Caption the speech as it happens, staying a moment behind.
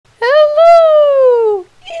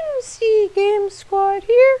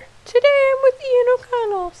Today I'm with Ian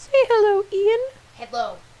O'Connell. Say hello, Ian.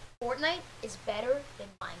 Hello. Fortnite is better than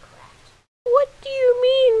Minecraft. What do you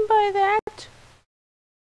mean by that?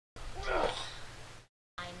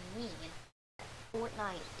 I mean that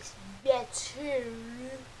Fortnite is better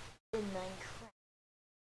than Minecraft.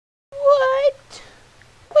 What?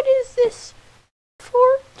 What is this?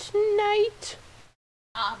 Fortnite?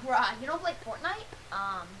 Bruh, you don't play Fortnite?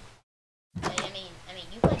 I mean,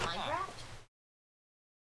 you play Minecraft?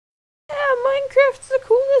 Yeah, Minecraft's the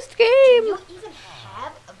coolest Do game. you even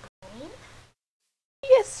have a brain?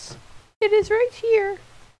 Yes, it is right here.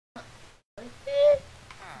 I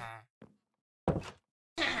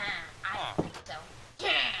don't think so.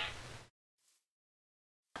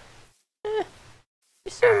 You're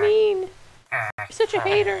so mean. You're such a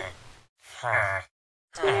hater.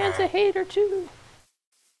 This man's a hater too.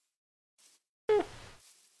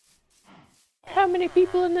 How many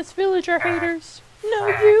people in this village are haters? No,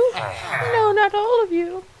 you? No, not all of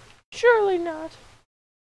you. Surely not.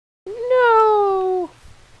 No.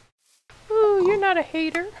 Ooh, you're not a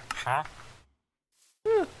hater. I'll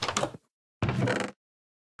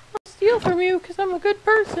steal from you because I'm a good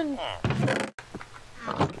person.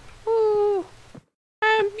 Ooh,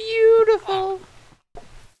 I'm beautiful.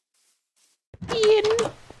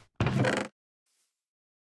 Ian.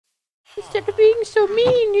 Instead of being so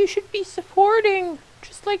mean, you should be supporting,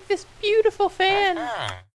 just like this beautiful fan.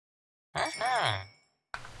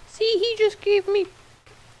 See, he just gave me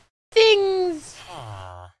things.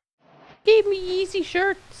 Gave me easy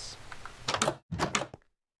shirts. Ian,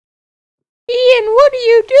 what are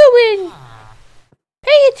you doing?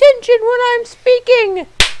 Pay attention when I'm speaking.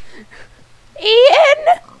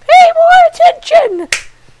 Ian, pay more attention.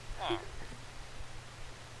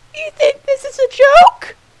 You think this is a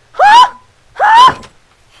joke? Huh? Huh?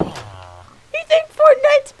 You think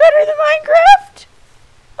Fortnite's better than Minecraft?